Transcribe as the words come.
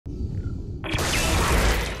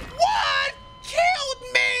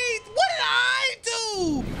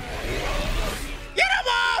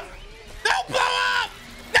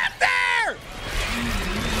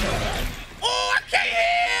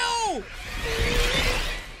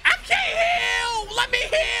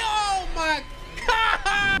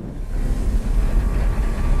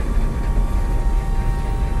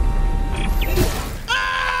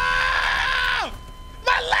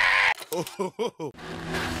Hold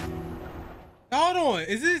on,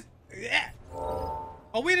 is this? Yeah.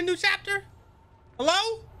 Are we in a new chapter?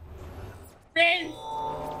 Hello? Friends?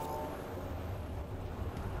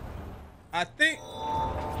 I think.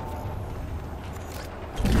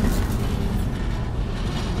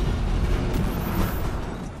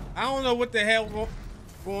 I don't know what the hell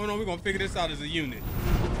going on. We're gonna figure this out as a unit.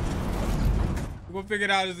 We're gonna figure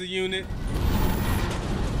it out as a unit.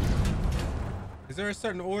 Is there a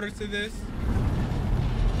certain order to this?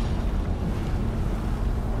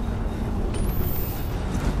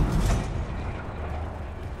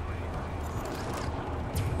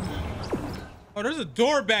 Oh, there's a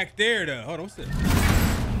door back there, though. Hold on, what's this?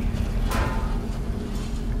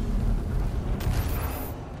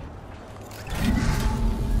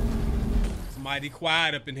 It's mighty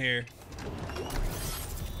quiet up in here.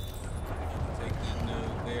 Take that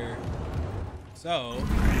note there. So.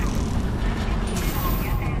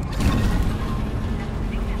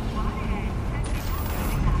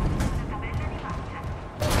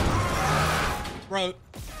 Bro,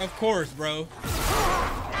 of course, bro.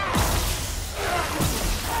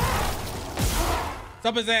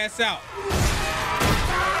 Stop his ass out.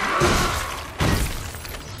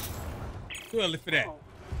 Too early for that. Oh,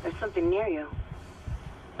 there's something near you.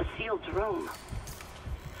 A sealed room.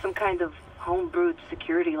 Some kind of home-brewed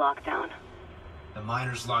security lockdown. The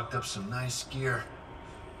miners locked up some nice gear.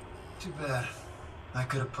 Too bad. I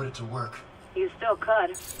could have put it to work. You still could,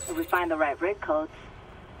 if we find the right rig codes.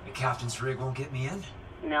 The captain's rig won't get me in?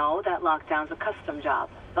 No, that lockdown's a custom job.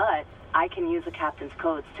 But I can use the captain's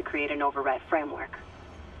codes to create an override framework.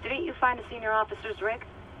 Didn't you find a senior officer's rig?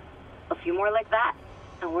 A few more like that,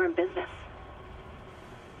 and we're in business.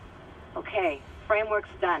 Okay, framework's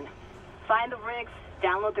done. Find the rigs,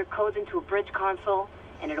 download their codes into a bridge console,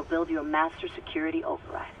 and it'll build you a master security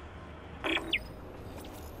override.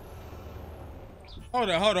 Hold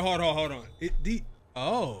on.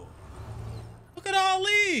 Oh. Look at all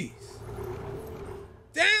these.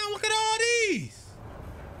 Damn, look at all these.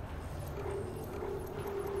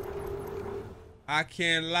 I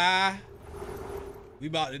can't lie. We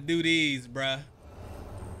about to do these, bruh.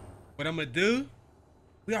 What I'm gonna do?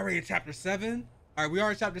 We already in chapter 7. All right, we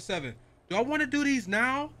are in chapter 7. Do I want to do these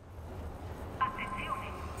now?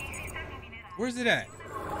 Where's it at?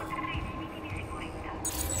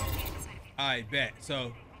 All right, bet.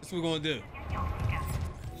 So that's what we're gonna do.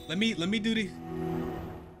 Let me do these.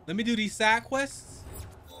 Let me do these side quests,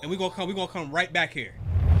 and we're gonna come right back here.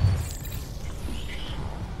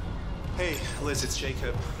 Hey, Liz, it's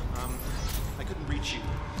Jacob. I couldn't reach you.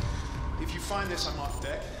 If you find this, I'm off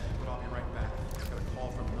deck, but I'll be right back. I got a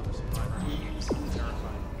call from another survivor. It's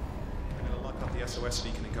terrifying. I'm gonna lock up the SOS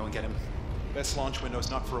beacon and go and get him. Best launch window's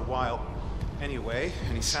not for a while. Anyway,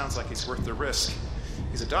 and he sounds like he's worth the risk.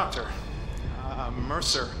 He's a doctor.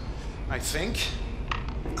 Mercer, I think.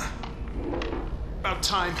 About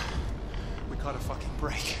time. We caught a fucking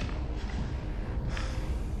break.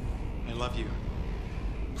 I love you.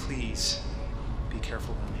 Please, be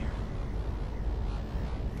careful down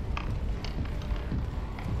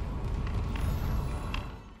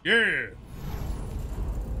here.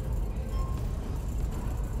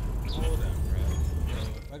 Yeah. Hold up,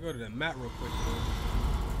 bro. I go to the map real quick, bro.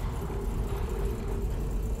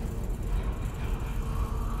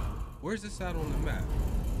 Where's this at on the map?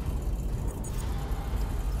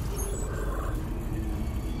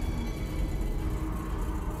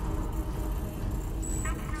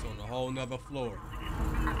 It's on a whole nother floor.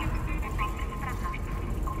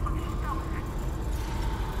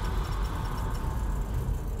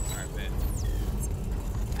 Alright, man.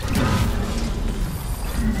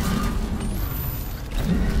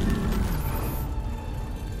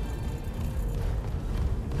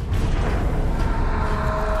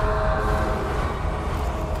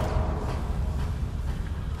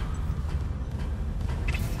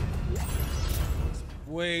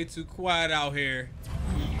 Way too quiet out here.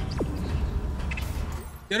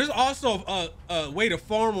 Yeah, there's also a way to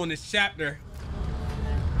farm on this chapter.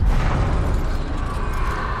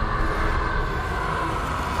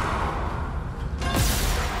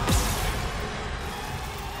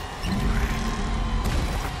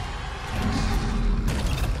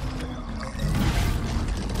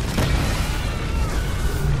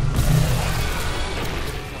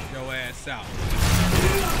 Knock your ass out.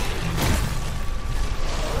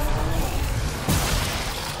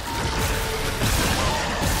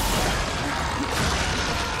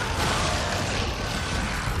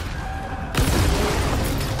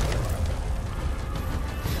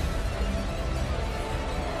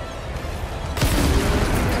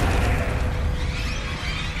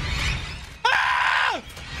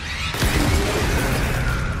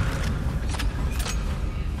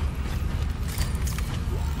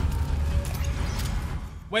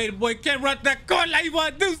 Wait, boy, can't run that corner like you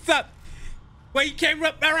want to do something. Boy, you can't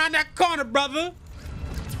run around that corner, brother.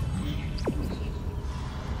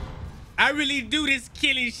 I really do this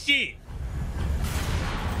killing shit.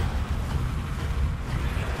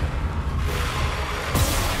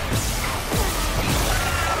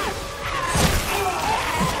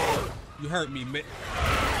 You hurt me, man.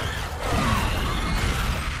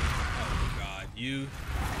 Oh, God, you.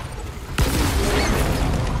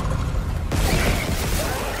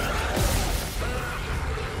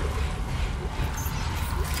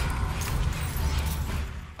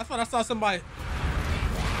 I thought I saw somebody.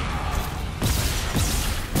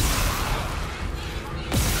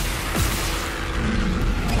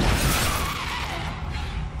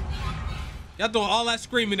 Y'all doing all that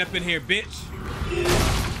screaming up in here, bitch.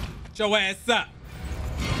 Get your ass up.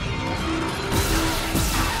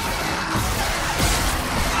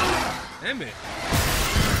 Damn it.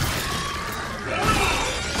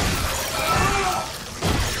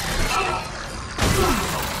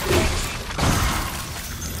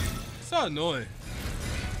 So annoying.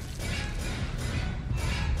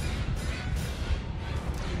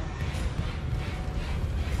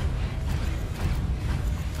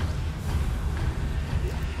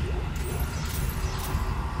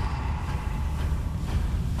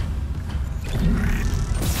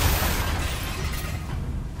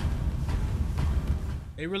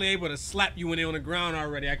 They really able to slap you when they're on the ground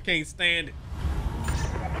already. I can't stand it.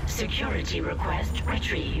 Security request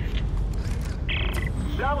retrieved.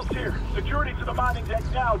 Dallas here. Security to the mining deck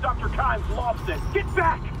now. Dr. Kimes lost it. Get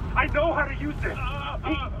back! I know how to use this.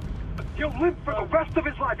 He'll live for the rest of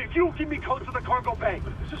his life if you don't give me codes to the cargo bay.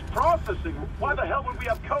 This is processing. Why the hell would we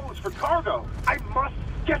have codes for cargo? I must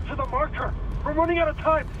get to the marker. We're running out of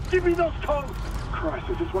time. Give me those codes. Christ,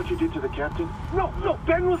 is this what you did to the captain? No,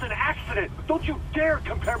 Ben was an accident. Don't you dare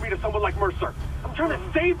compare me to someone like Mercer. I'm trying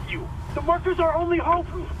to save you. The marker's our only hope.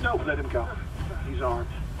 No, let him go. He's armed.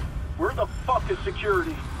 Where the fuck is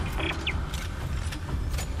security?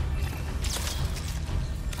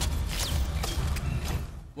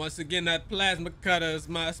 Once again, that plasma cutter is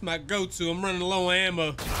my go-to. I'm running low on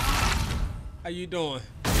ammo. How you doing?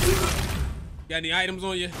 Got any items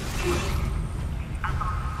on you?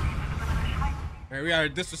 Man, we are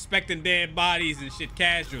disrespecting dead bodies and shit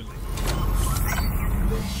casually.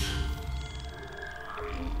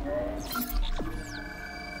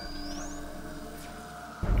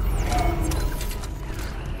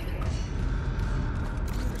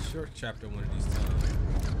 Short chapter one of these times.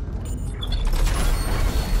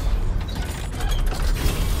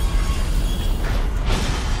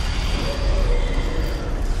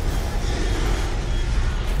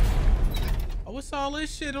 Oh, what's all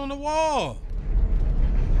this shit on the wall?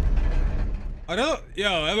 Oh,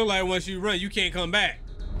 that look like once you run, you can't come back.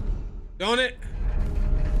 Don't it?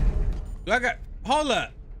 Hold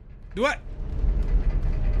up.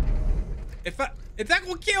 Is that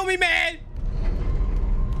gonna kill me, man?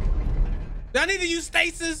 Do I need to use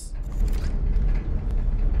stasis?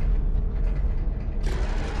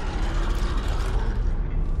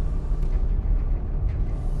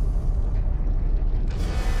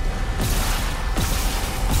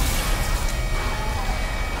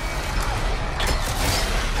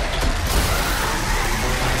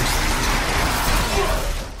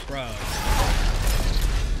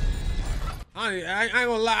 I ain't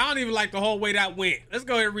gonna lie, I don't even like the whole way that went. Let's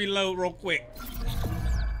go ahead and reload real quick.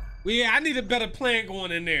 I need a better plan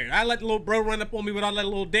going in there. I let the little bro run up on me with all that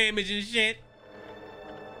little damage and shit.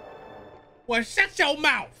 Well, shut your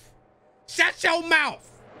mouth. Shut your mouth.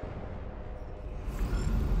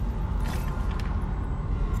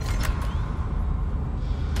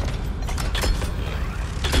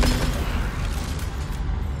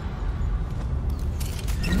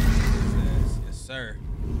 Yes, sir.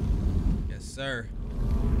 Sir.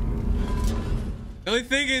 The only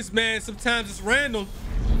thing is, man, sometimes it's random.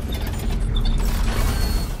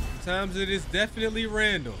 Sometimes it is definitely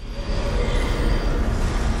random.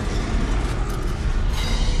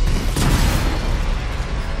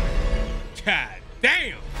 God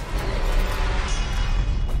damn.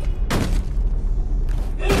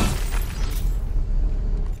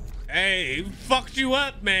 Hey, he fucked you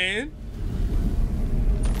up, man.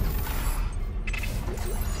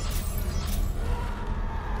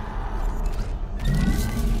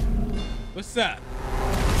 What's up?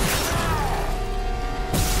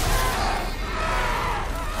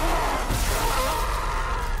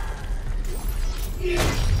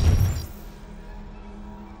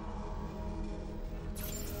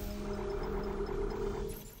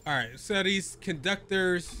 All right, so these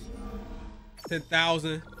conductors,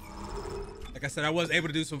 10,000. Like I said, I was able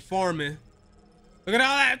to do some farming. Look at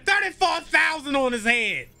all that, 34,000 on his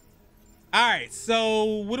head. All right, so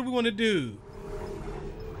what do we want to do?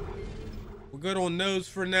 We're good on those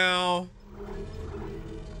for now. All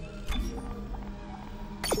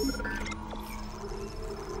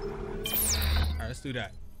right, let's do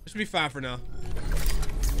that. This should be fine for now.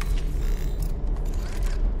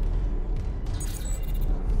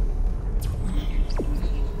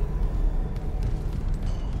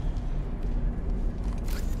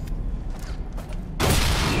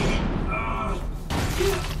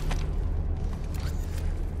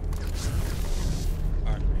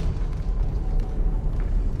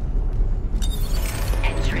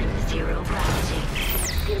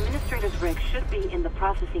 In the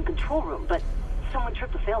processing control room, but someone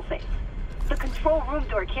tripped the failsafe. The control room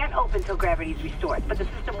door can't open till gravity is restored, but the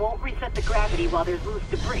system won't reset the gravity while there's loose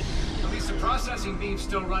debris. At least the processing beam's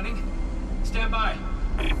still running. Stand by.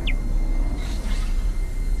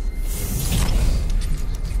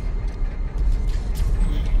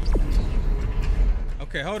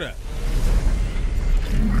 Okay, hold up.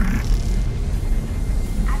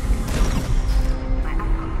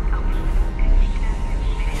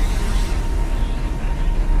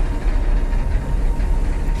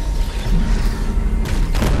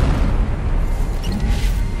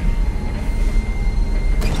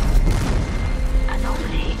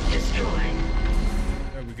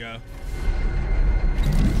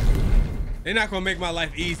 They're not gonna make my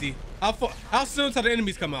life easy. How soon till the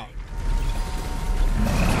enemies come out?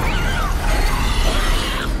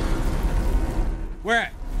 Where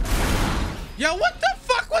at? Yo, what the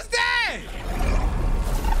fuck was that?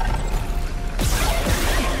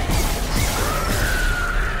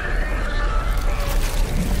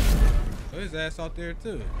 Oh, his ass out there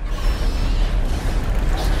too.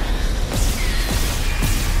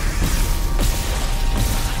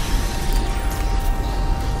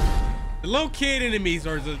 The little kid enemies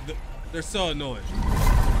are they're so annoying.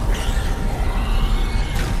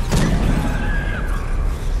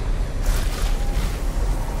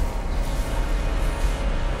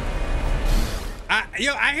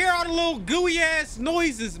 I hear all the little gooey ass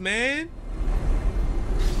noises, man.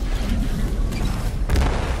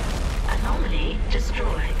 Anomaly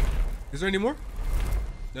destroyed. Is there any more?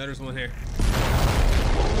 No, there's one here.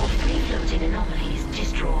 All free floating anomalies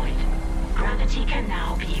destroyed. Gravity can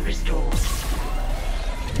now be restored.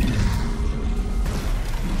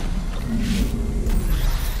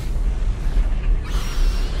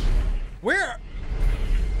 Where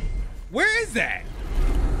is that?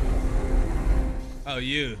 Oh,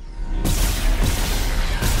 you.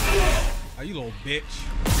 Oh, you little bitch.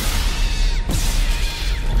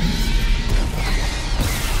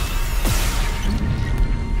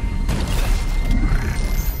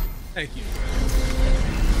 Thank you.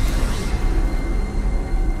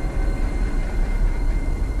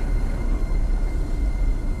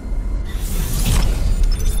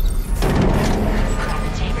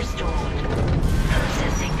 Gravity restored.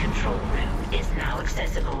 Processing control room is now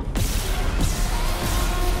accessible.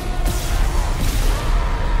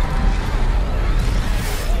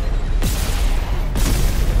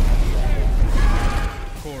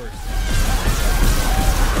 Of course.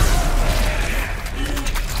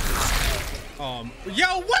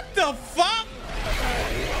 Yo, what the fuck?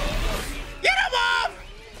 Get him off!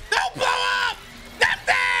 Don't blow up! Not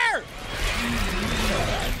there!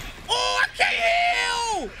 Oh, I can't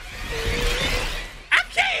heal! I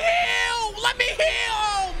can't heal! Let me heal!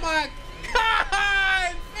 Oh my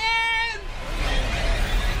God, man!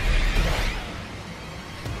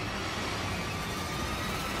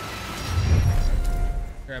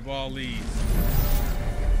 Grab all these.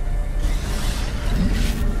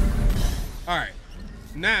 All right,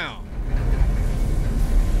 now.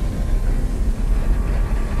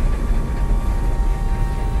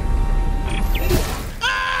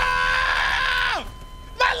 Ah!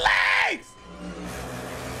 My legs!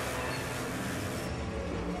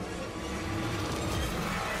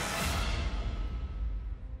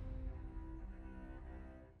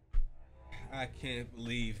 I can't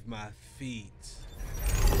believe my feet.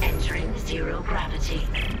 Entering zero gravity.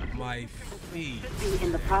 My feet.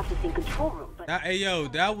 In the processing control room, but Hey yo,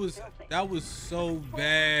 that was so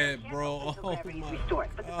bad, bro. Oh my restored,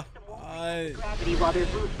 but the system won't God. gravity while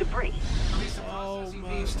there's loose debris. At least the Oh processing my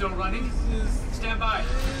beam's still running. Jesus. Stand by.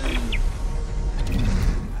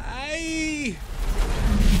 I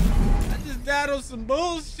just died on some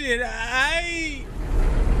bullshit.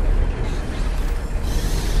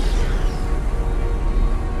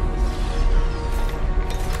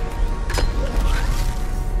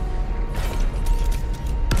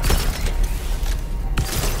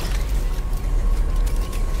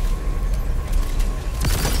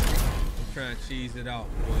 cheese it out,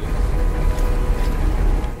 boys.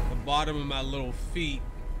 The bottom of my little feet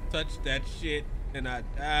touched that shit and I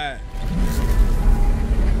died.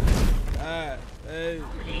 Hey.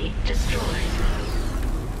 Anomaly destroyed.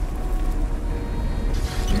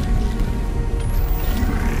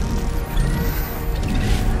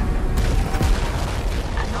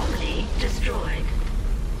 Anomaly destroyed.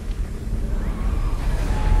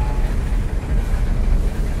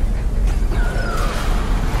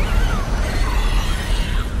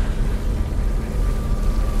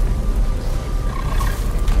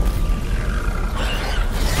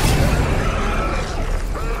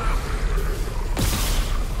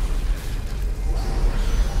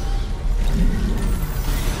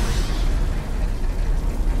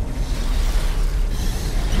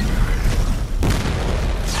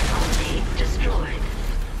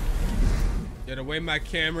 The way my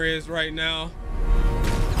camera is right now,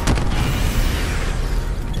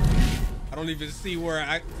 I don't even see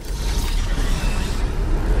where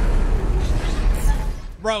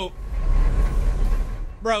Bro,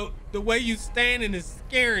 the way you standing is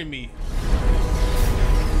scaring me.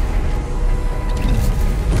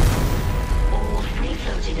 All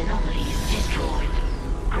free-floating anomalies destroyed.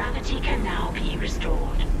 Gravity can now be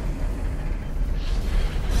restored.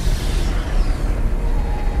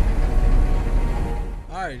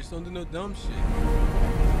 Alright, just don't do no dumb shit.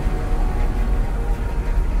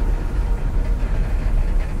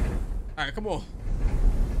 Alright, come on.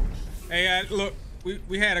 Hey, look,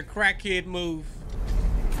 we had a crackhead move.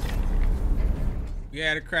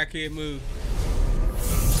 Alright,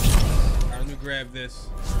 let me grab this.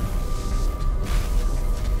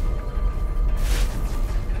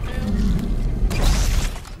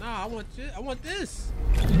 Nah, I want this.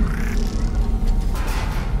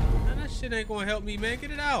 Shit ain't gonna help me, man.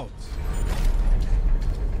 Get it out.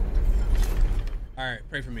 All right,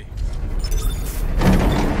 pray for me.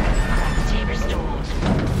 Gravity restored.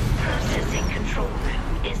 Processing control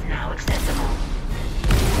room is now accessible.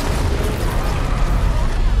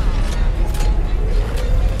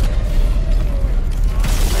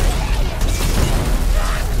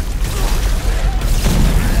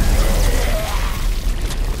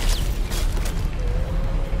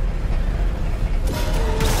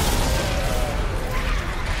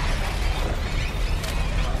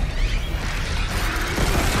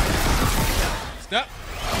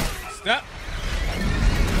 Stop.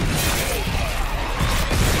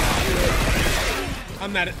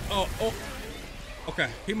 I'm not. Oh. Okay,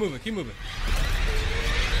 keep moving.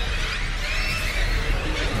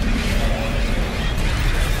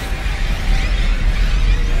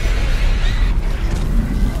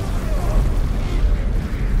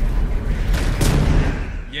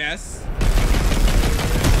 Yes.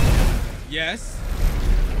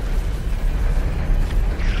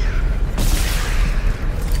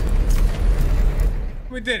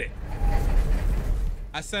 We did it.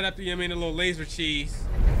 I set up the little laser cheese.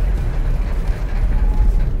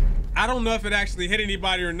 I don't know if it actually hit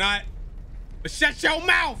anybody or not, but shut your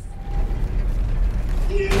mouth.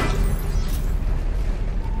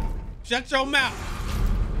 Shut your mouth.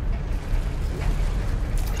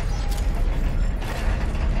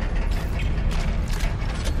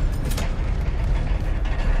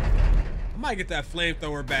 I might get that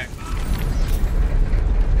flamethrower back.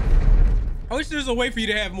 I wish there was a way for you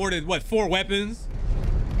to have more than, what, 4 weapons?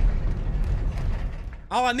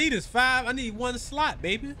 All I need is 5. I need 1 slot,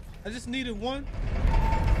 baby. I just needed 1.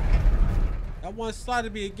 That 1 slot to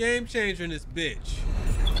be a game changer in this bitch.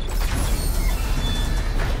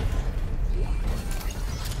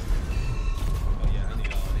 Oh yeah, I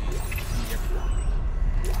need all these.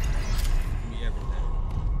 Give me everything.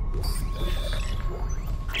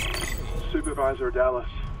 Supervisor Dallas,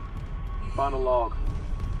 final log.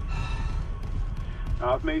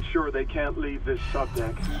 I've made sure they can't leave this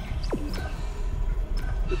subdeck.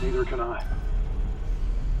 But neither can I.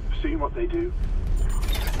 I've seen what they do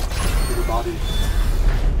to their bodies,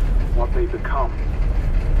 what they become.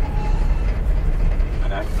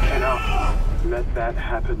 And I cannot let that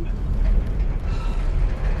happen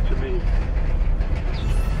to me.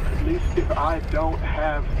 At least if I don't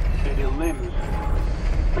have any limbs,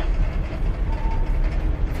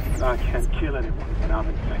 I can't kill anyone when I'm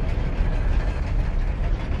infected.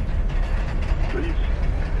 Please,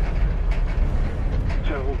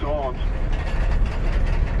 tell Dawn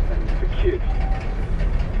and the kids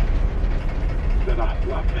that I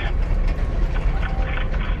love them.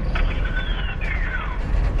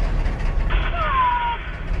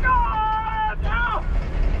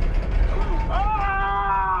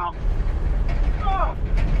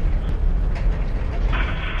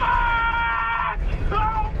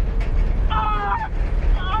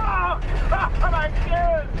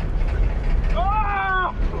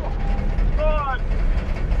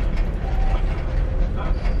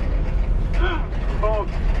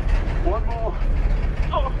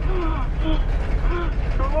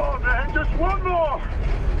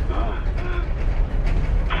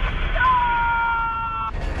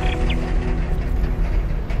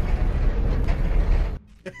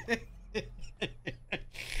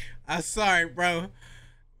 I'm sorry, bro.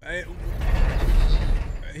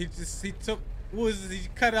 He took, what was it? He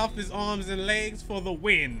cut off his arms and legs for the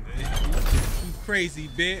win. You crazy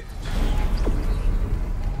bitch.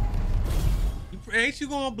 Ain't you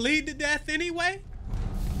gonna bleed to death anyway?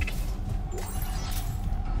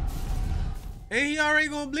 Ain't he already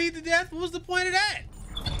gonna bleed to death? What was the point of that?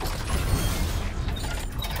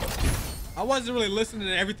 I wasn't really listening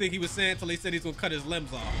to everything he was saying until he said he's gonna cut his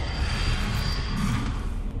limbs off.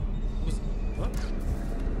 What?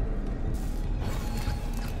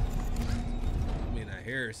 I mean, I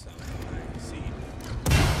hear something. I see.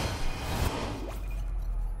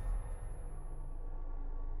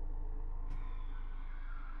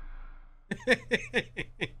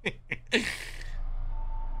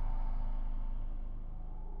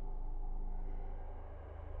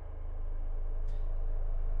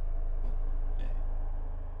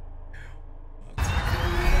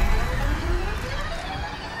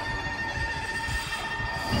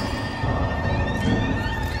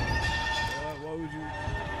 What would you?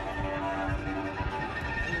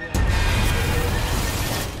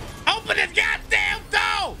 Open this goddamn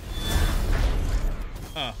door!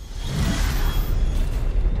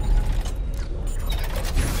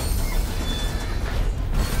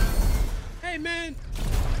 Hey, man.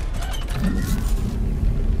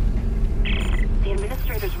 The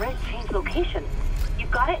administrator's rig changed location. You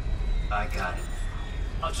got it? I got it.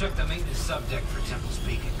 I'll check the maintenance subdeck for Temple's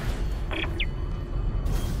Beacon.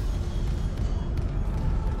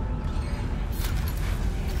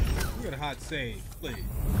 We got a hot save, please.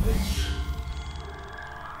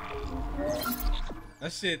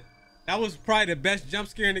 That shit, that was probably the best jump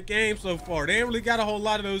scare in the game so far. They ain't really got a whole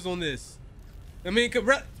lot of those on this. I mean,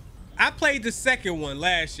 I played the second one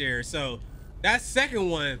last year, so that second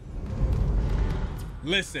one,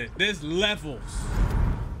 listen, there's levels.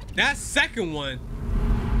 That second one,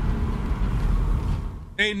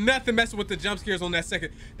 ain't nothing messing with the jump scares on that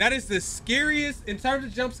second. That is the scariest, in terms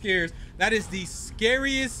of jump scares, that is the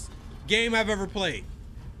scariest game I've ever played.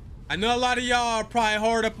 I know a lot of y'all are probably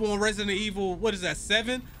hard up on Resident Evil, what is that,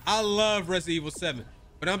 7? I love Resident Evil 7.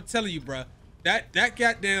 But I'm telling you, bro, that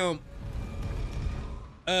goddamn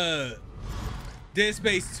Dead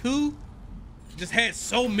Space 2 just had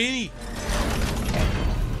so many.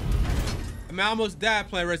 I mean, I almost died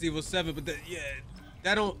playing Resident Evil 7, but yeah,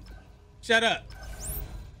 that don't, shut up.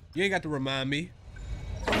 You ain't got to remind me.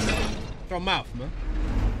 Shut your mouth, man.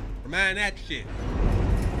 Remind that shit.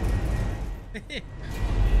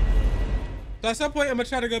 So at some point, I'm gonna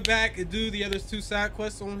try to go back and do the other 2 side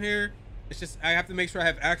quests on here. It's just, I have to make sure I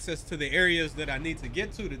have access to the areas that I need to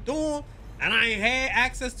get to do them. And I ain't had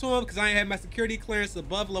access to them because I ain't had my security clearance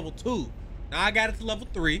above level 2. Now I got it to level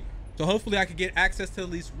 3. So hopefully I could get access to at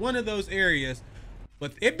least one of those areas.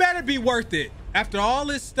 But it better be worth it. After all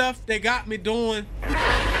this stuff they got me doing.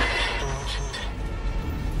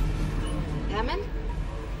 Hammond?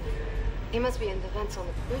 He must be in the vents on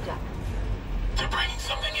the crew deck. They're bringing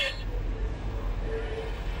something in.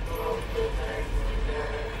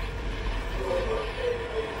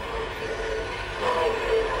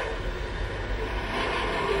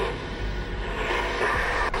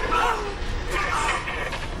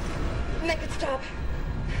 Make it stop!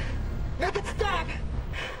 Make it stop!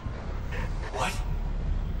 What?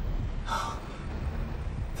 Oh,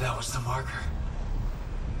 that was the marker.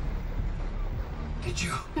 Did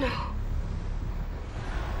you? No.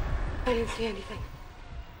 I didn't see anything.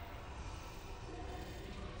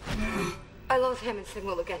 I lost Hammond's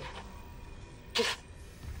signal again. Just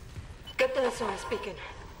get the SOS beacon.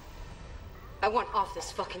 I want off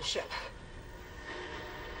this fucking ship.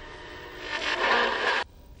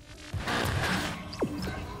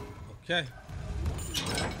 Okay.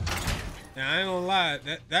 Now I ain't gonna lie,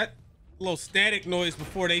 that little static noise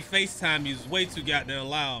before they FaceTime you is way too goddamn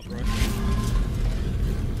loud, bro.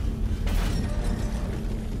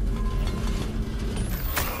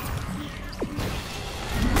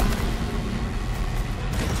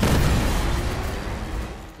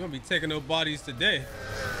 You're gonna be taking no bodies today.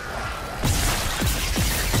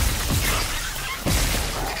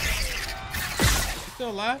 You still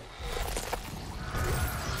alive?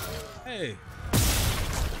 Hey.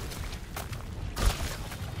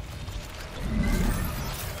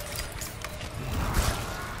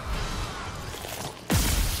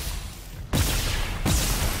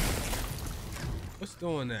 What's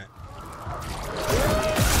doing that?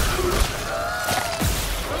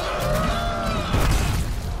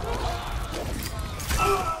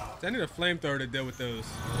 I need a flamethrower to deal with those.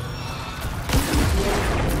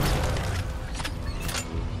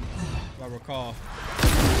 If I recall.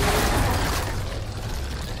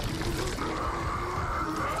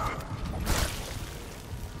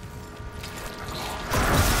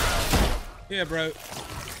 Yeah, bro.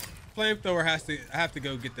 Flamethrower has to. I have to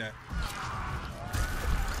go get that.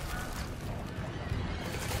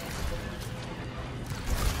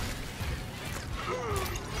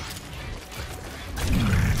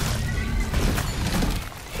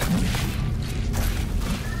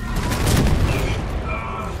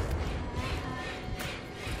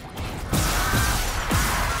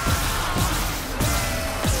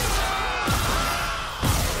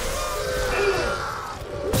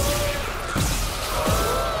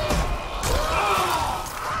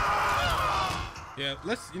 Yeah,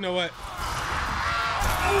 let's, you know what?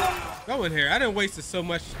 Go in here. I didn't waste it so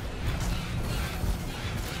much.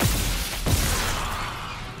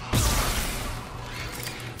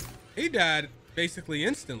 He died basically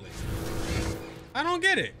instantly. I don't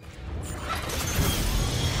get it.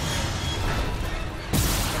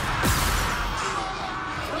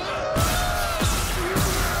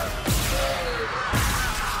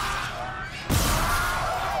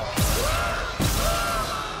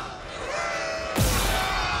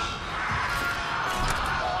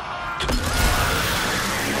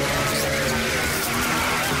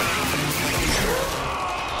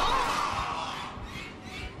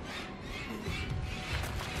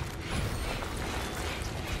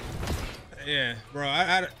 Yeah, bro,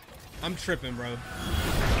 I'm tripping, bro.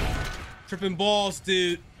 Tripping balls,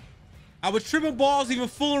 dude. I was tripping balls even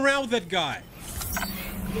fooling around with that guy.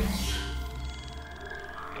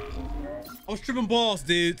 I was tripping balls,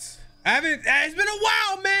 dudes. It's been a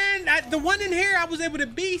while, man. The one in here I was able to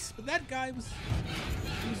beast, but that guy was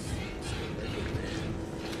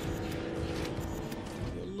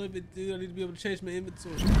a little bit, dude. I need to be able to change my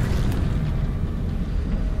inventory.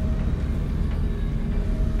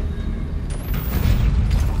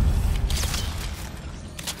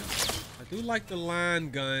 I do like the line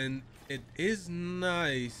gun. It is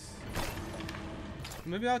nice.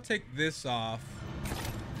 Maybe I'll take this off.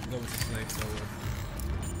 Go with the flamethrower.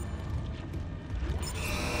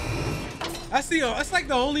 That's like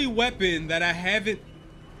the only weapon that I haven't,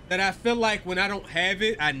 that I feel like when I don't have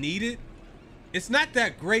it, I need it. It's not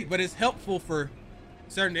that great, but it's helpful for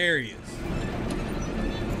certain areas.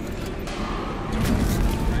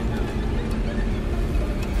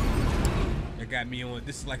 Got me on.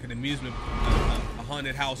 This is like an amusement, a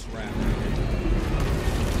haunted house rap.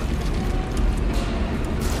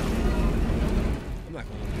 I'm not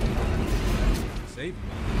gonna save him.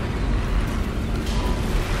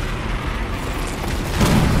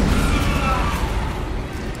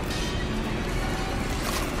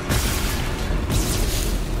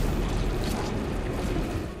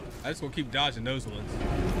 I just gonna keep dodging those ones.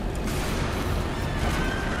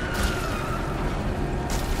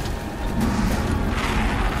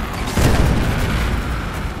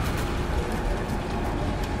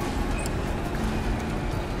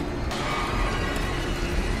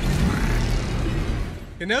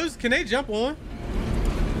 Can they jump on?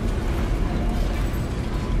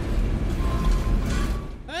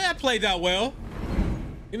 Hey, I played that well.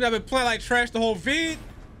 Even though I've been playing like trash the whole vid,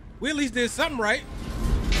 we at least did something right.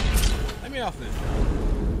 Let me off this.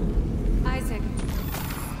 Isaac.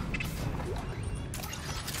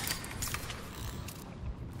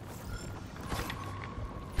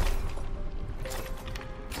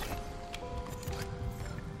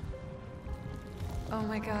 Oh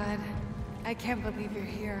my God. I can't believe you're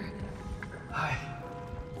here. I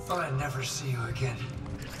thought I'd never see you again.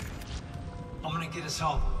 I'm gonna get us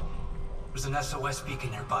home. There's an SOS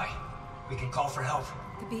beacon nearby. We can call for help.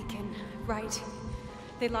 The beacon, right.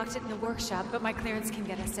 They locked it in the workshop, but my clearance can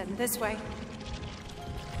get us in this way.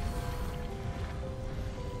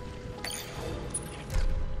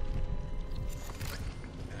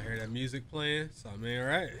 I hear that music playing, so I mean,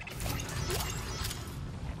 right.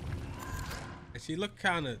 And she looked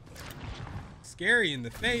kind of scary in the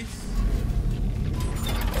face.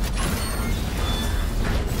 I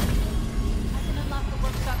can unlock the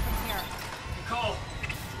workshop from here. Nicole,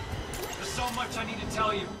 there's so much I need to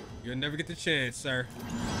tell you. You'll never get the chance, sir.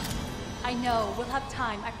 I know. We'll have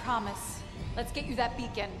time. I promise. Let's get you that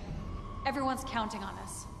beacon. Everyone's counting on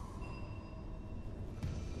us.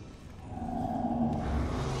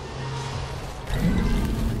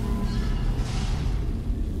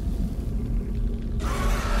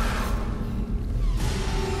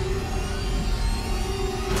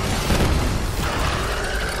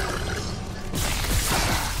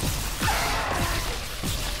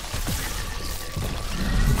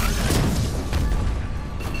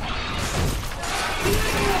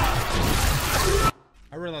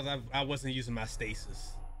 I wasn't using my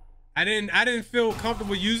stasis. I didn't feel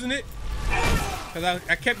comfortable using it because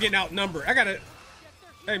I kept getting outnumbered.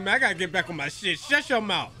 Hey man, I gotta get back on my shit. Shut your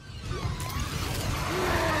mouth.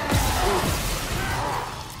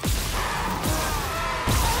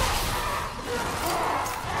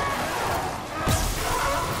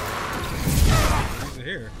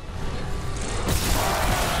 there.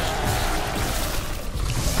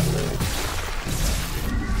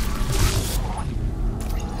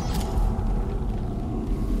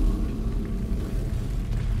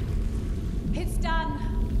 It's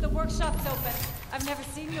done. The workshop's open. I've never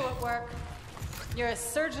seen you at work. You're a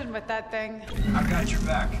surgeon with that thing. I got your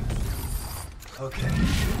back. Okay.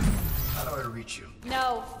 How do I reach you?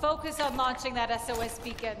 No, focus on launching that SOS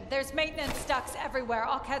beacon. There's maintenance ducts everywhere.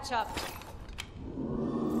 I'll catch up.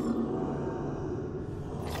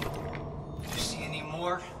 If you see any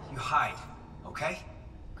more, you hide, okay?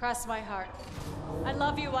 Cross my heart. I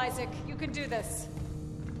love you, Isaac. You can do this.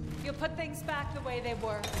 You'll put things back the way they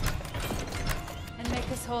were. And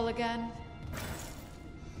make us whole again.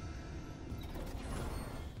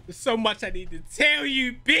 There's so much I need to tell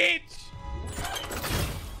you, bitch.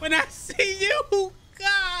 When I see you,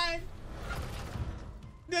 God.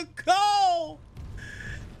 Nicole.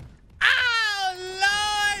 Oh,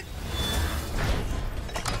 Lord.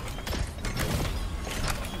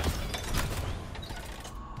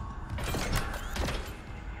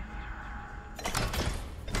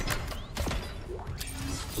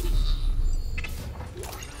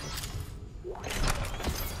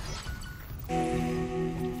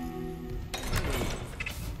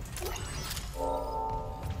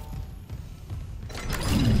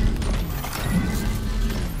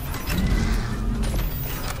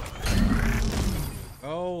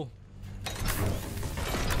 Oh.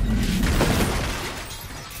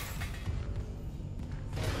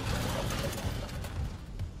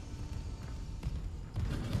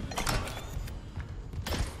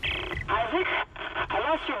 Isaac, I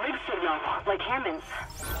lost your rig signal, like Hammond's.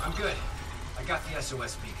 I'm good. I got the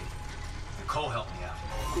SOS beacon. Nicole helped me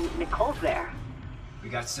out. Nicole's there. We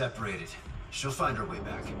got separated. She'll find her way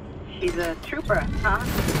back. She's a trooper, huh?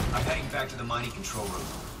 I'm heading back to the mining control room.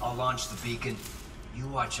 I'll launch the beacon. You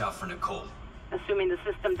watch out for Nicole. Assuming the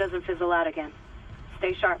system doesn't fizzle out again.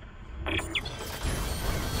 Stay sharp.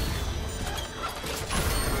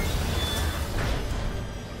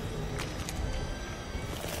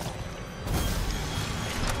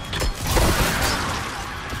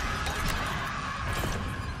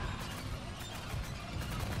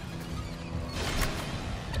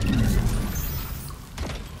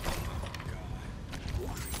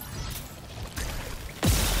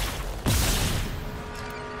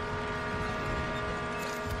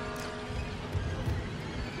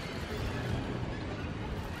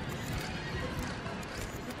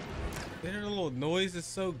 Their little noise is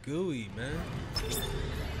so gooey, man.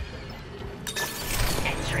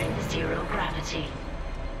 Entering zero gravity.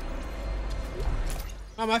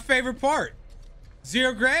 Oh, my favorite part.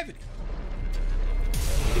 Zero gravity.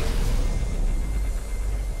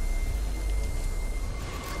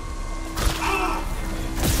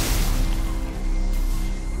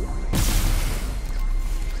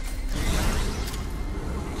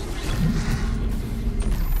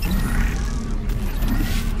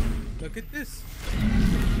 Look at this.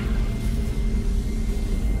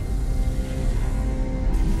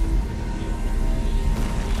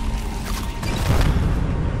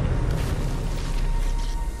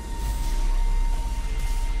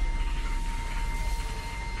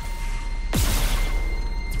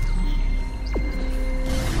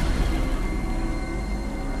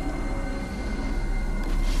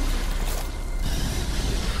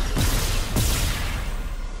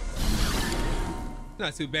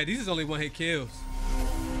 Not too bad. These is only one-hit kills.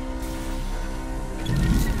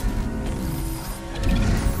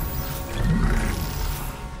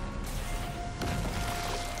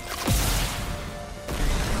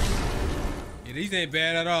 Yeah, these ain't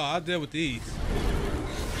bad at all. I'll deal with these.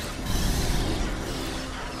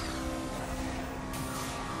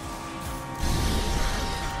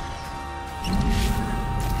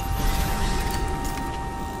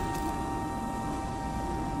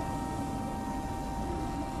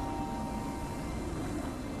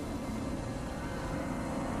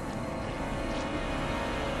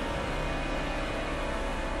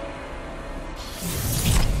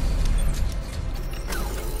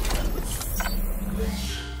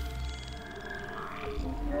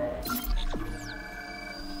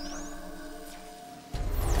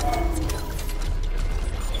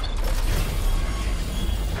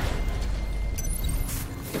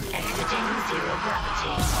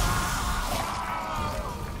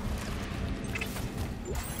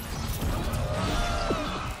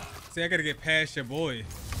 See, I gotta get past your boy.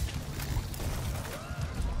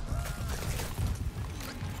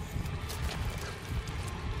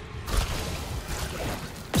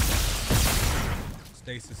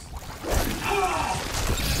 Stasis.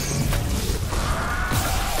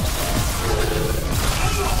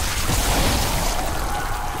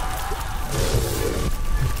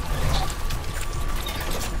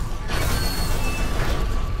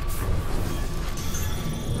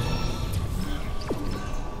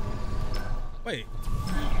 Wait.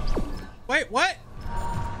 Wait, what?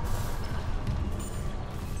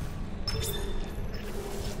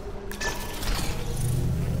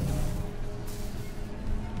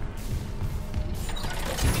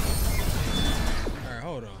 Alright,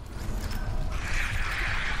 hold on.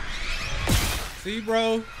 See,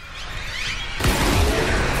 bro?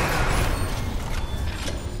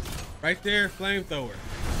 Right there, flamethrower.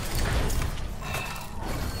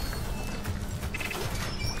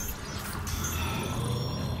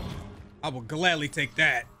 I will gladly take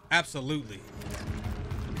that. Absolutely.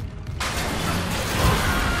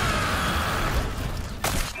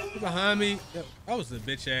 Behind me, that was a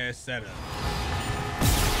bitch ass setup.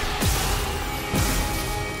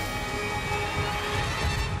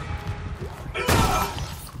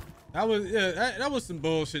 That was that was some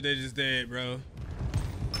bullshit they just did, bro.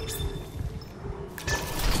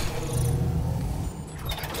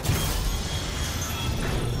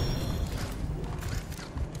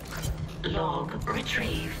 Log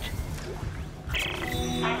retrieved.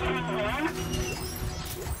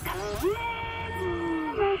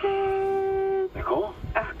 Nicole?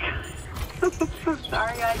 Oh, God. I'm so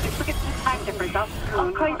sorry, Isaac. Look at the time difference.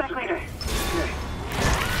 I'll call you back later. Okay.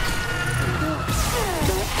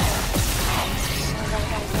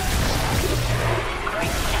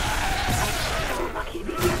 So lucky to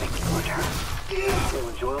be having toward her. We'll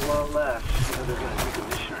enjoy it while it lasts. You know they're gonna be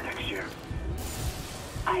commissioner next year.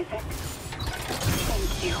 Isaac,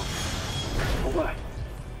 thank you. For what?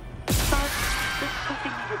 For just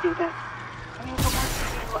pushing me to do this. I mean, if it weren't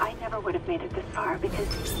for you, I never would have made it this far because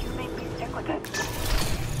you made me stick with it.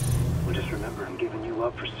 Well, just remember, I'm giving you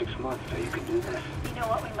up for 6 months so you can do this. You know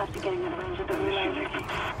what? We must be getting out of range of the I miss you, relay. Nikki.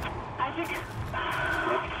 Isaac?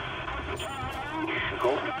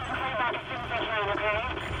 Nicole?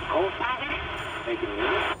 Nicole? Hey, can you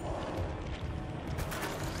hear me?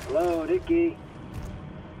 Hello, Nikki.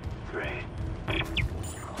 Great.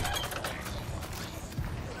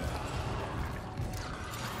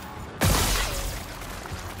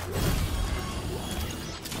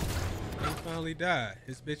 He finally died.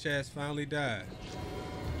 His bitch ass finally died.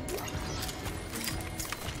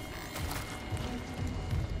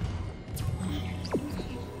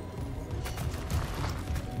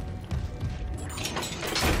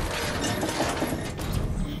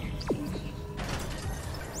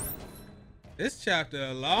 This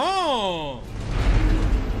chapter long.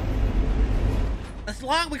 It's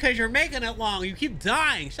long because you're making it long. You keep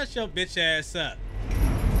dying. Shut your bitch ass up.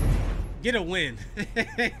 Get a win.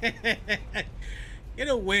 Get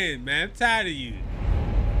a win, man. I'm tired of you.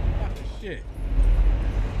 Fucking shit.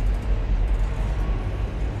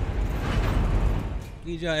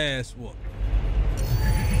 Need your ass whooped.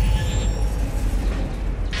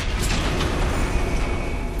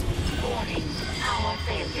 Warning, power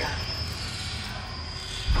failure.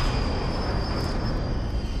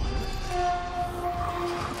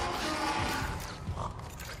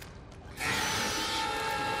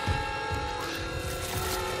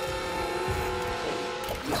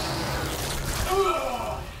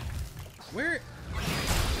 Where?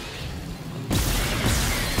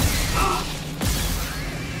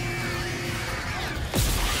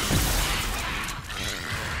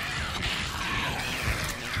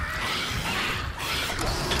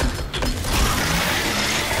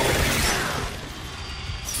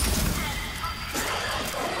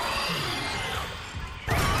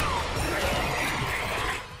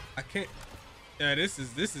 I can't. Yeah, this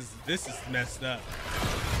is messed up.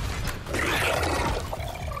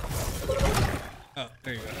 Oh,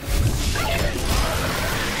 there you go.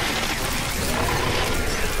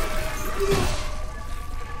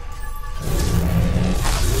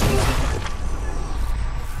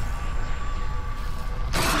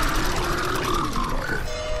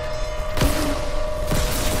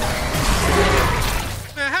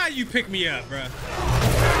 Man, how you pick me up, bruh?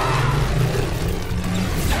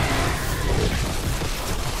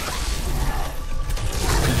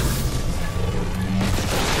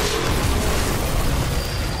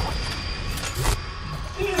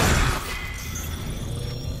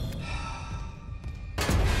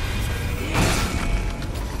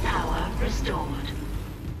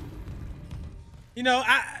 You know,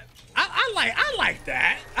 I like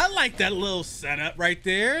that. I like that little setup right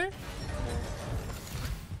there.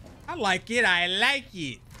 I like it. I like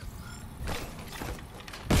it.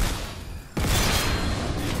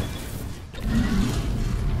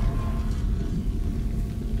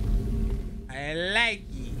 I like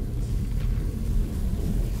it.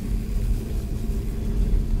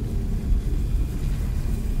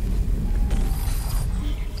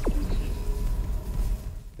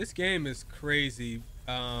 This game is crazy.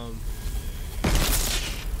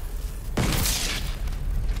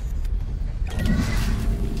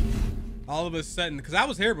 all of a sudden, because I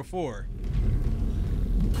was here before,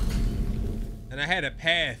 and I had a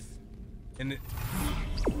path, and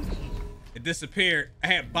it disappeared. I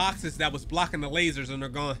had boxes that was blocking the lasers, and they're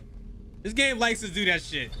gone. This game likes to do that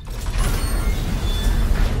shit.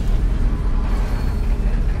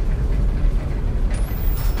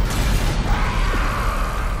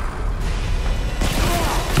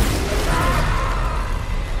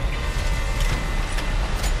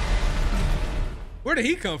 Where did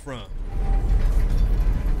he come from?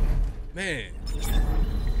 Man.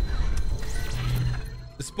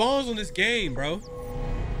 The spawns on this game, bro.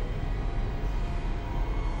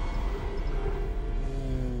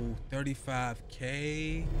 Ooh,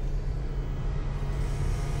 35K.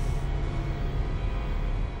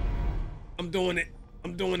 I'm doing it.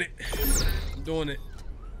 I'm doing it. I'm doing it.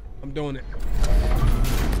 I'm doing it.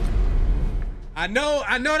 I know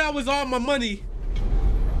that was all my money.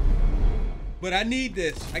 But I need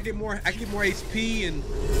this. I get more HP and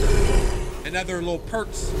other little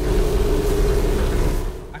perks.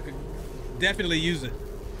 I could definitely use it.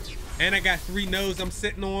 And I got 3 nodes I'm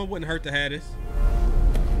sitting on. Wouldn't hurt to have this.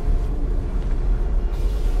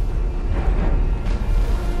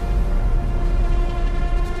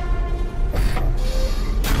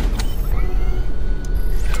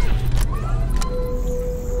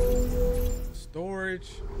 Storage.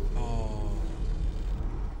 Oh.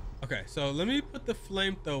 Okay, so let me put the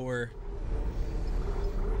flamethrower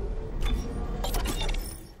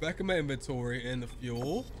back in my inventory and the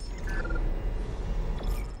fuel.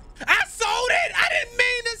 I sold it! I didn't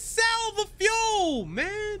mean to sell the fuel,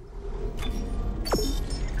 man.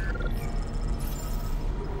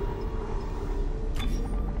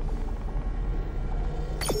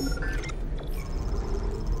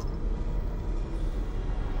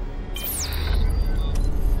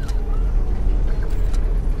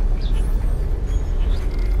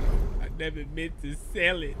 Never meant to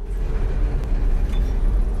sell it.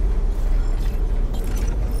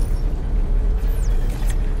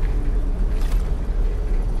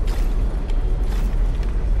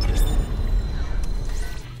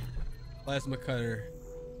 Plasma cutter,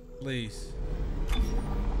 please.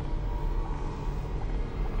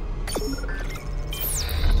 All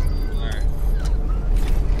right.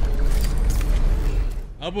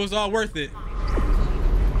 Hope it was all worth it.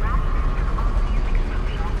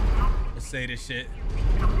 Say this shit.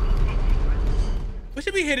 We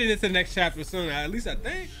should be heading into the next chapter soon, at least I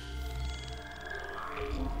think.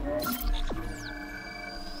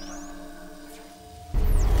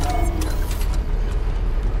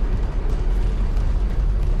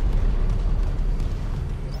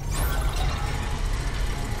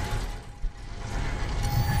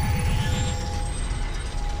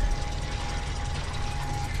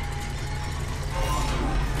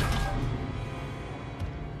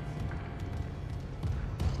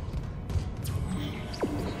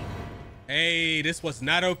 Hey, this was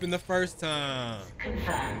not open the first time.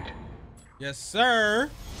 Confirmed. Yes, sir.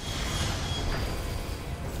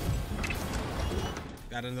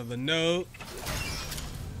 Got another note.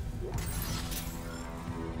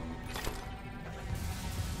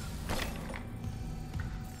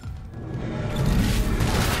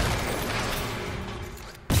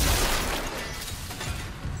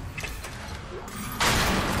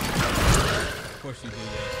 Of course you do that.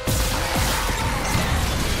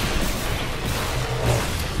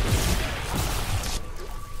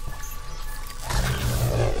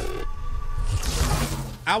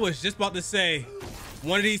 I was just about to say,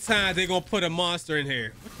 one of these times they're gonna put a monster in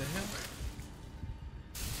here. What the hell?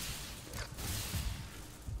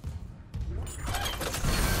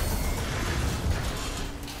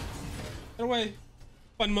 By the way,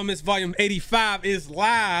 Fun Moments Volume 85 is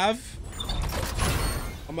live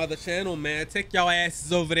on my other channel, man. Take y'all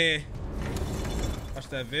asses over there. Watch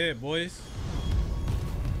that vid, boys.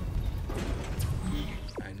 All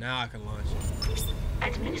right, now I can launch it.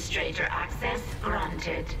 Administrator access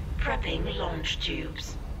granted. Prepping launch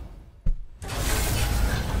tubes.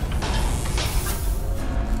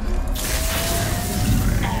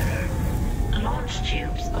 Error. Launch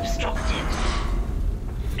tubes obstructed.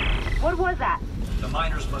 What was that? The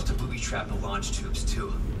miners must have booby-trapped the launch tubes,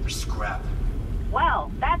 too. They're scrap.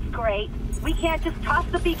 Well, that's great. We can't just toss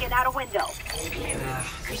the beacon out a window.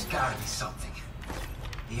 There's gotta be something.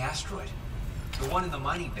 The asteroid. The one in the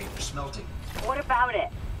mining bay for smelting. What about it?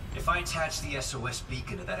 If I attach the SOS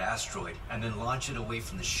beacon to that asteroid and then launch it away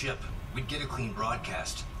from the ship, we'd get a clean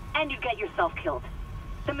broadcast. And you'd get yourself killed.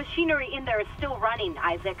 The machinery in there is still running,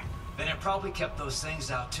 Isaac. Then it probably kept those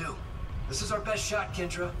things out too. This is our best shot,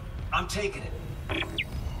 Kendra. I'm taking it.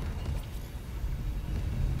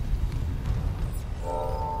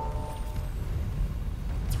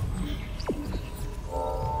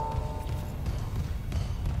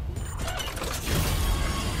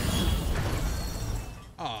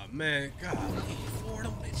 man, God, 4 of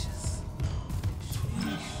them bitches.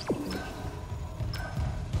 Sheesh.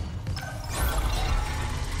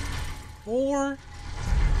 4.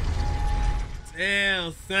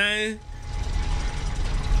 Damn, son.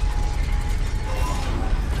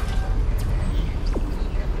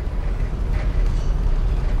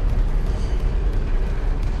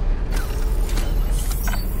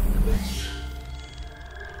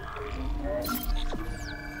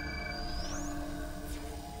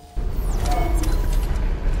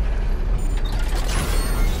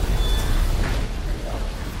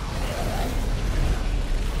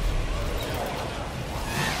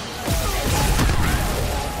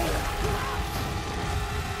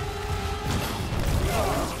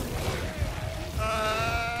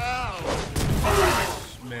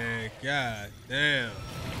 God damn.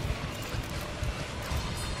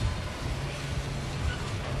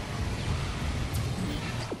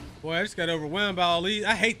 Boy, I just got overwhelmed by all these.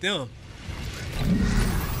 I hate them.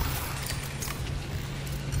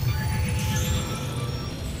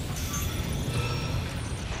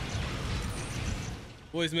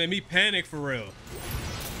 Boys made me panic for real.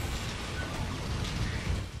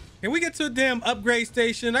 Can we get to a damn upgrade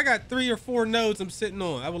station? I got 3 or 4 nodes I'm sitting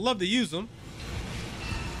on. I would love to use them.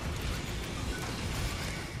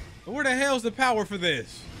 But where the hell's the power for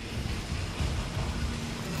this?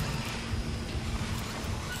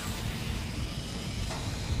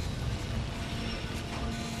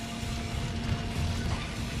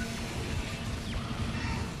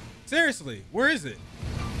 Seriously, where is it?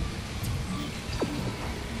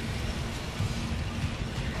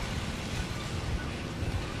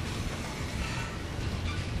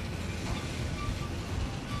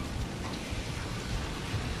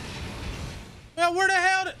 Well, where the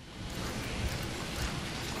hell did...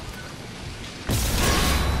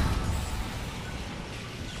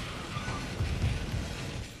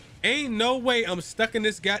 Ain't no way I'm stuck in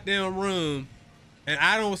this goddamn room and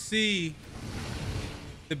I don't see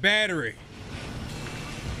the battery.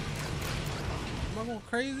 Am I going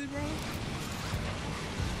crazy, bro?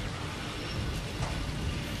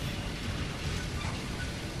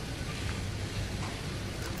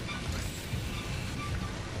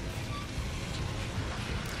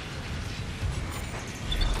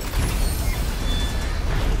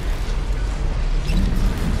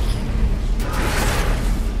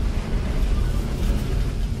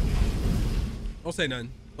 Don't say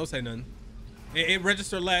nothing. Don't say nothing. It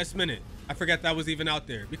registered last minute. I forgot that was even out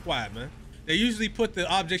there. Be quiet, man. They usually put the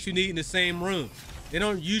objects you need in the same room. They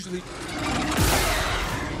don't usually...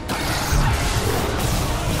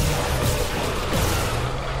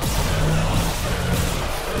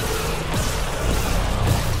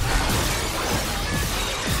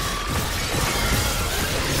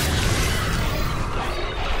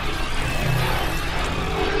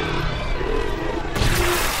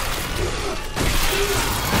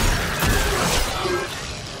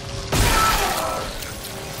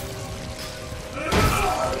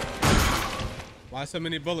 Why so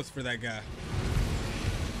many bullets for that guy?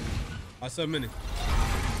 Why so many?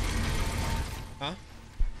 Huh?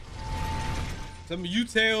 You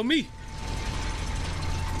tell me.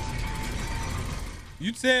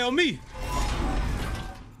 You tell me.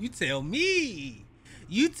 You tell me.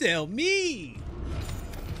 You tell me.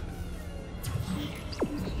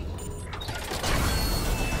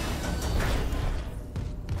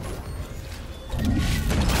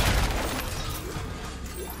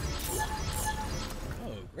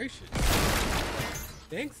 Gracious.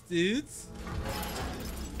 Thanks, dudes.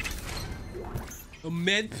 A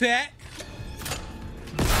med pack.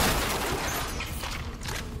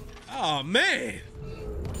 Oh man.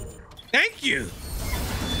 Thank you.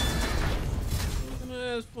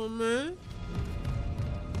 That's fun, man.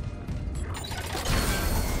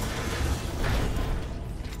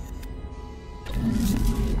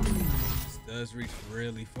 This does reach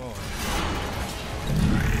really far.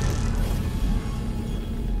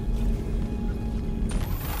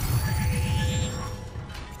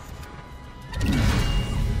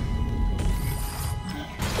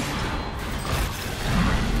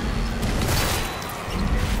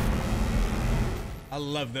 I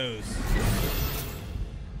love those.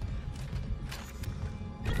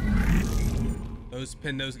 Those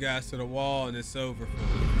pin those guys to the wall and it's over for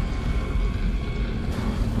them.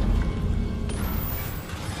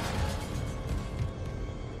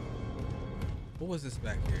 What was this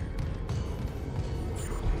back here?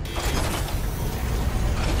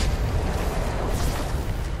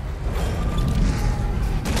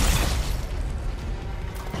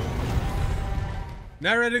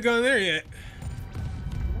 Not ready to go in there yet.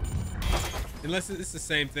 Unless it's the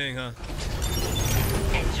same thing, huh?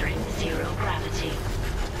 Entering zero gravity. You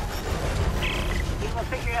have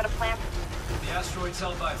figured out a plan? The asteroid's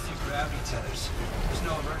held by a few gravity tethers. There's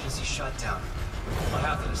no emergency shutdown. I'll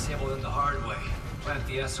have to disable them the hard way. Plant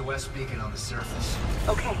the SOS beacon on the surface.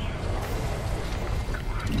 Okay.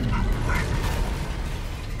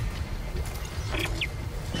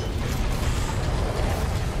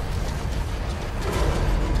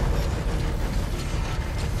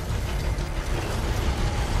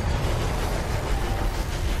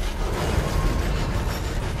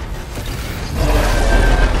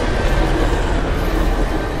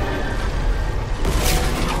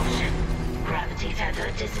 Gravity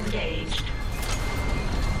tether disengaged.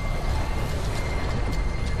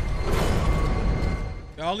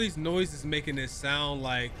 All these noises making it sound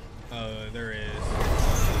like, there is.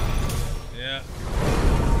 Yeah.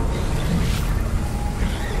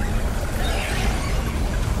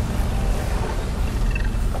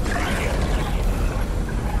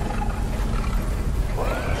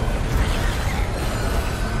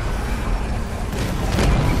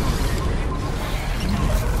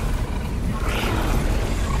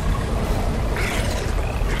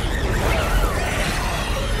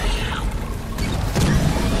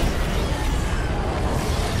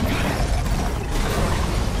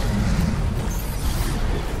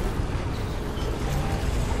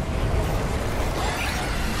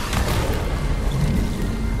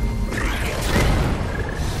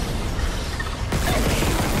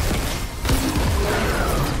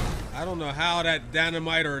 How that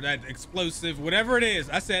dynamite or that explosive, whatever it is,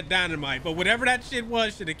 I said dynamite, but whatever that shit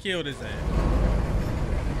was should have killed his ass.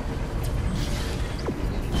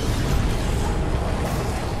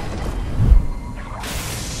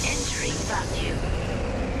 Entering vacuum.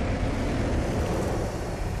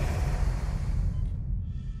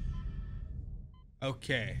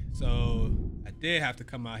 Okay, so I did have to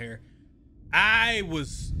come out here. I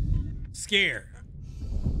was scared.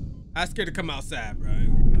 I was scared to come outside, bro.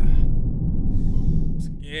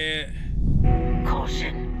 Yeah.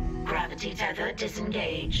 Caution. Gravity tether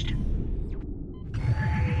disengaged.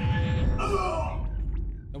 Now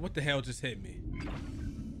what the hell just hit me?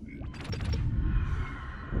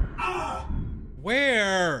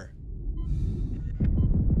 Where?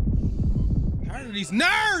 Tired of these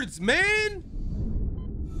nerds, man!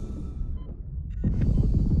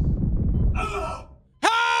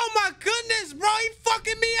 Oh my goodness, bro! He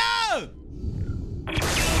fucking me up!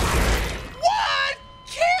 What?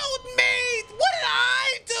 Killed me! What did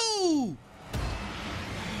I do?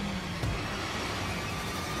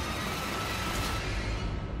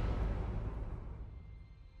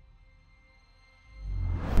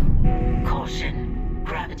 Caution.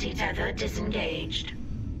 Gravity tether disengaged.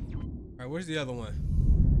 All right, where's the other one?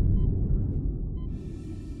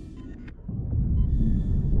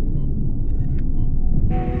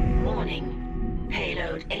 Warning.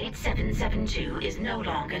 Payload 8772 is no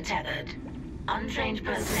longer tethered. Untrained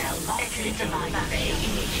personnel must exit the live bay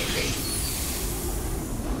immediately.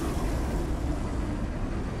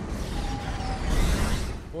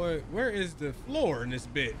 Boy, where is the floor in this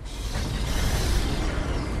bitch?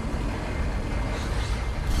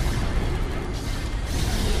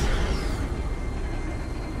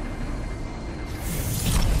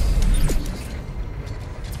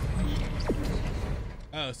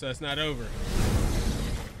 Oh, so it's not over.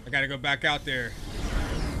 I gotta go back out there.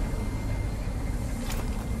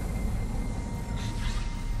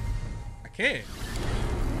 I can't.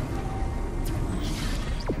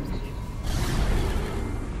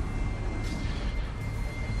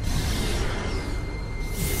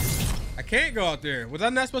 I can't go out there. Was I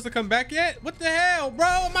not supposed to come back yet? What the hell, bro?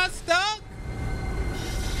 Am I stuck?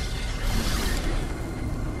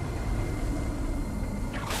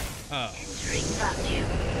 Oh. Entering vacuum.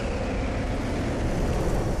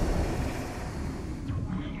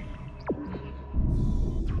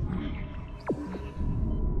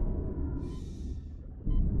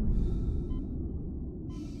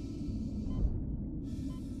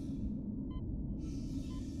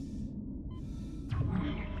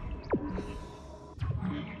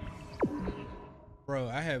 Bro,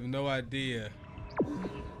 I have no idea.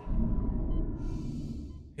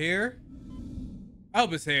 Here? I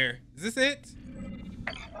hope it's here. Is this it?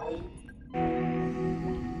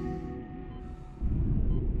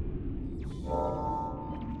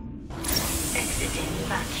 Exiting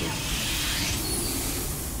vacuum.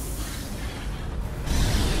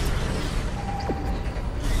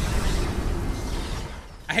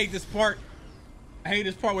 I hate this part. I hate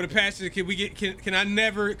this part with a passion. Can I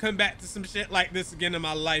never come back to some shit like this again in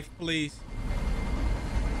my life, please?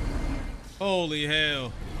 Holy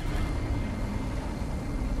hell.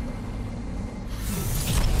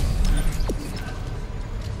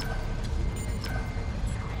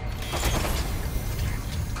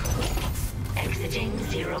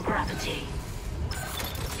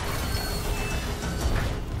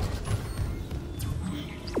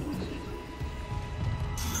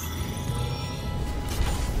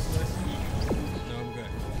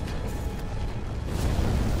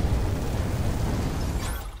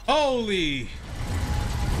 Holy.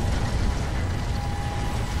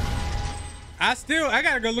 I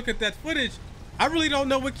gotta go look at that footage. I really don't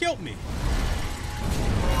know what killed me.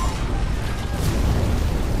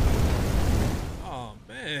 Oh,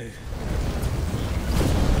 man.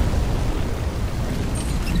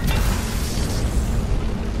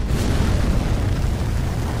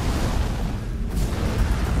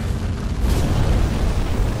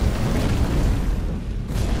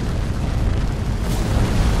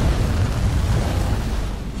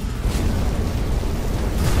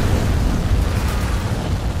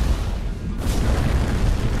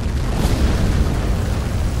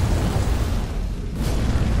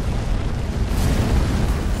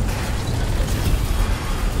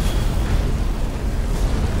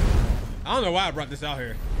 I don't know why I brought this out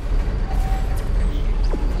here.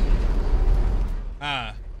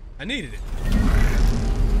 I needed it.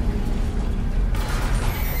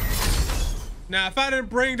 Now, if I didn't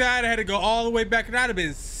bring that, I had to go all the way back, and I'd have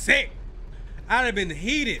been sick. I'd have been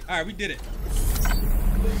heated. All right, we did it.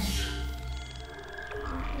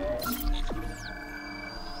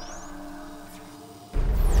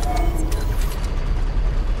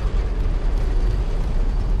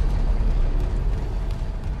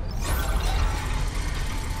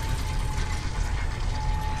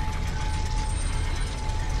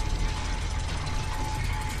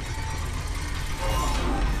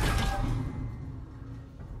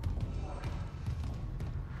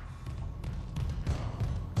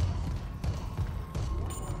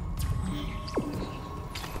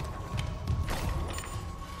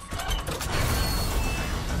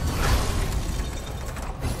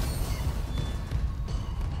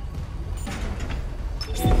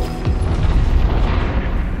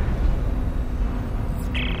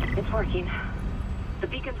 Working. The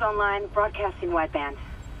beacon's online, broadcasting wideband.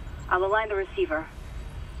 I'll align the receiver.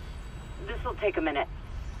 This will take a minute.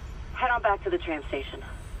 Head on back to the tram station.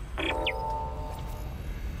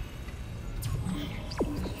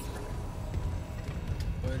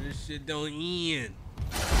 But this shit don't end.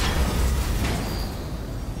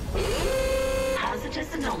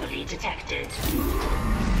 Hazardous anomaly detected.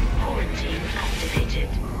 Quarantine activated.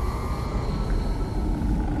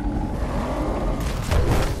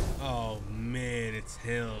 It's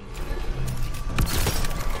him.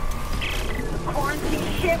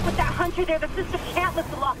 Quarantine shit with that hunter there. The system can't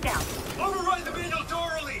lift the lockdown. Override the manual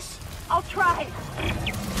door release. I'll try.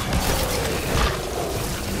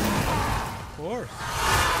 Of course.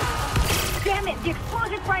 Damn it! The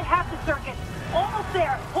explosion's right half the circuit. Almost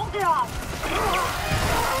there. Hold it off.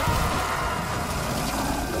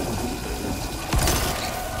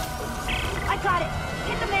 I got it.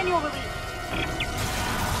 Hit the manual release.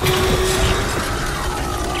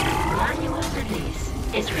 Manual release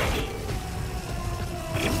is ready.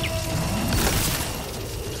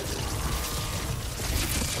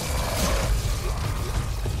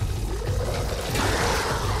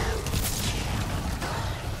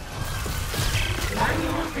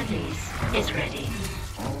 Manual release is ready.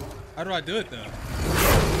 How do I do it though?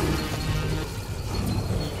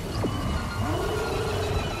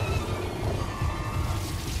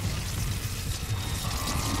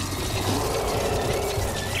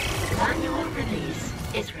 Manual release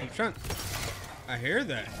is ready. I hear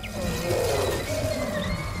that.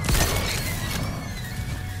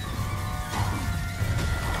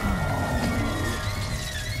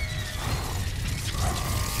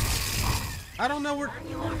 I don't know where.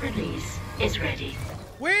 Manual release is ready.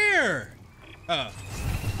 Where? Damn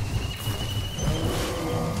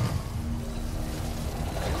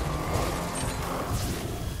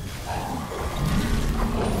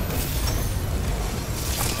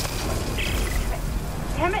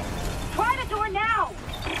it! Try the door now!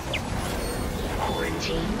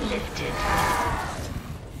 Quarantine lifted.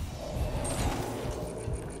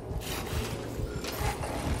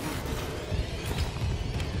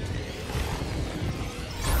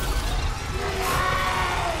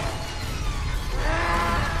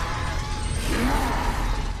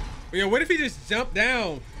 Yeah, what if he just jumped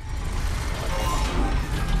down?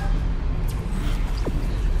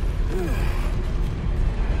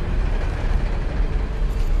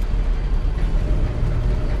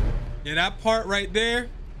 Yeah, that part right there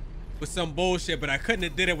was some bullshit, but I couldn't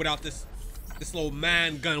have did it without this little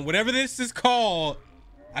man gun. Whatever this is called,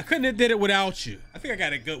 I couldn't have did it without you. I think I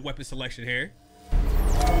got a good weapon selection here.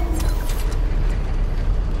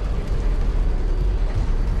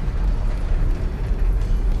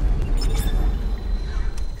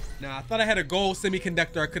 Now, I thought I had a gold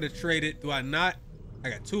semiconductor I could have traded. Do I not?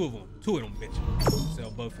 I got two of them. Two of them bitches.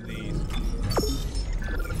 Sell both of these.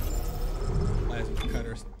 Plasma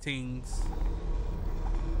cutters, tings.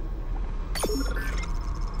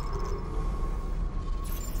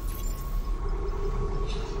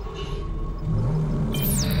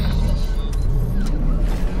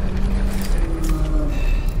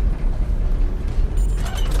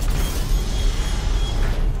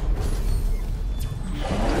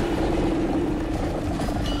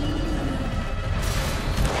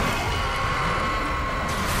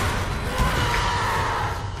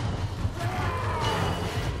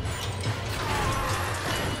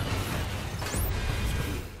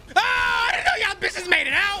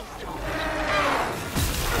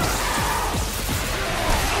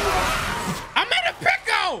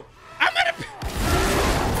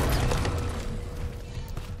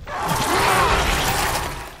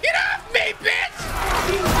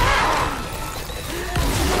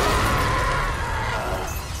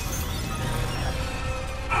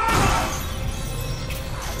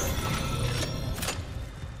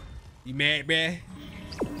 You mad, bruh?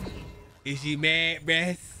 Is you mad,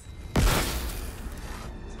 bruh?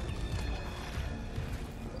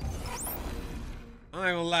 I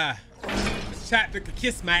ain't gonna lie. This chapter could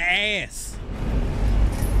kiss my ass.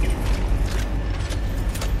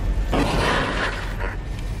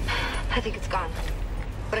 I think it's gone,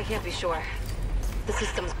 but I can't be sure. The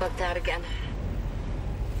system's bugged out again.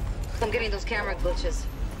 I'm getting those camera glitches.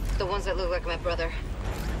 The ones that look like my brother,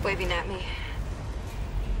 waving at me.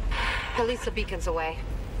 At least the beacon's away.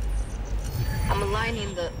 I'm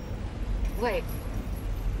aligning the... Wait.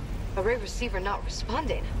 Array receiver not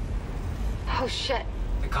responding. Oh, shit.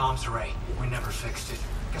 The comms array. We never fixed it.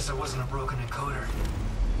 Guess it wasn't a broken encoder.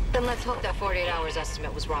 Then let's hope that 48 hours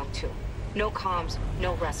estimate was wrong, too. No comms,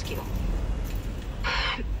 no rescue.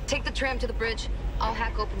 Take the tram to the bridge. I'll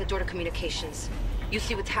hack open the door to communications. You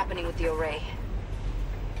see what's happening with the array.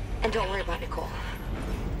 And don't worry about Nicole.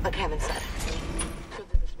 Like Hammond said. She'll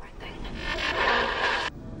do the smart thing.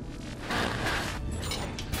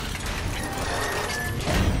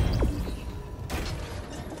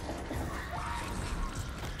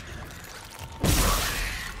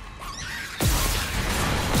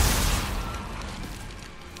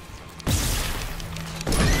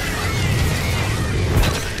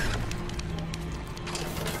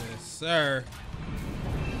 Yes, sir.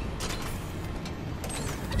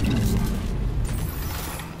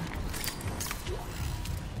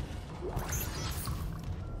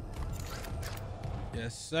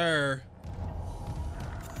 Yes, sir.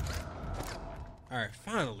 All right,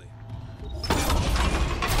 finally.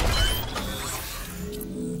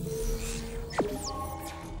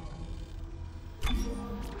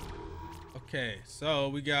 Okay, so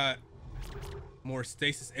we got more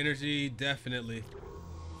stasis energy, definitely.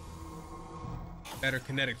 Better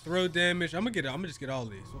kinetic throw damage. I'm gonna just get all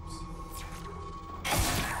of these. Whoops.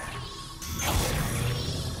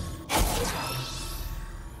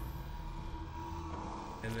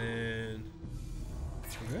 And then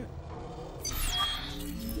we're good.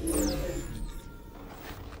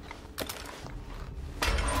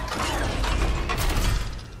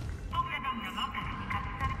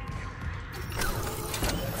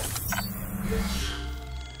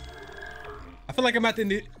 I feel like I'm at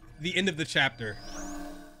the end of the chapter.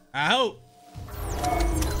 I hope.